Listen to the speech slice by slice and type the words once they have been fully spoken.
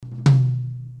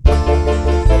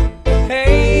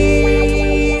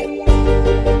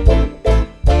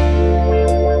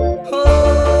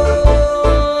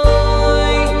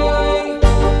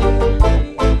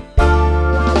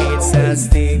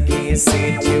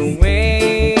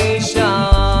situation.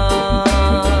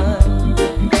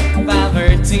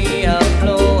 Poverty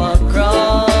flow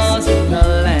across the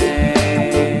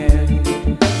land.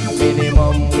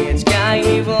 Minimum wage can't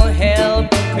even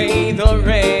help pay the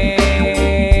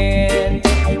rent.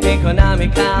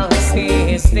 Economical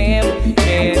system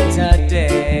get a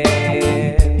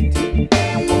dent.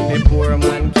 The poor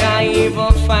man can't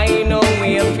even find a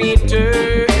way to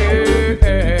turn.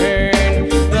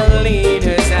 The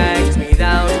leaders act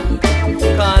without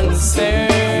concern.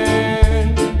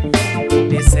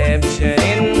 Deception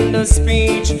in the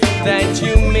speech that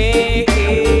you make.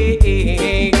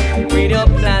 With a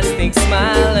plastic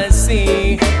smile, I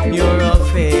see you're a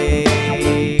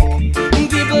fake.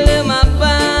 People in my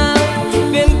bound,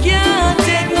 them can't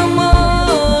take no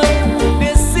more.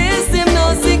 The system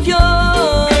no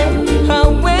secure.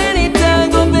 And when it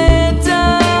go better,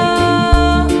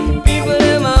 people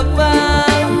in my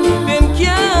bound, them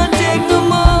can't take no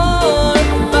more.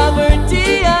 Poverty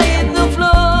I hit the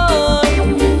floor.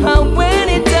 And when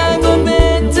it go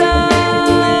better,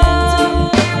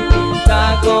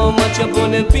 talk how much you put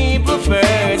the people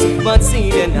first, but see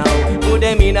them now, put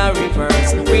them in a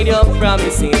reverse. With your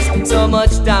promises, so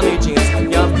much damages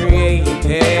you've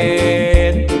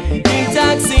created.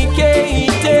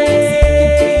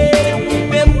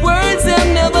 Intoxicated, them words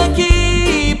them never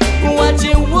keep.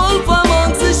 Watching wolf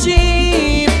amongst the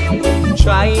sheep,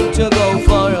 trying to go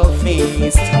for a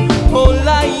feast. Oh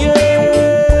liar,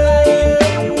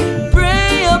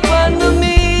 prey upon the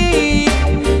meek.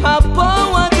 A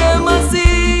power them a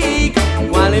seek,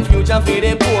 while the future for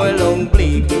the poor long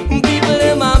bleak. People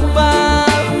them a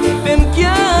bad, them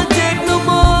can't take no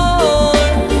more.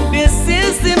 The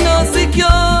system no secure.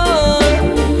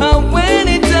 And when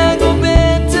it go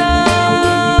better,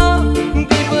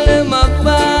 people them a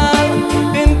bad,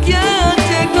 them can't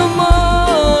take no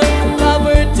more.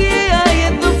 Poverty I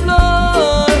hit the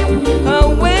floor. And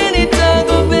when it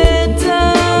go better,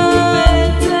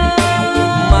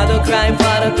 mother cry,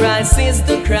 father cry,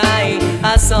 sister cry.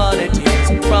 I saw the tears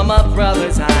from my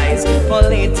brother's eyes.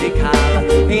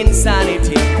 Political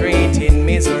insanity created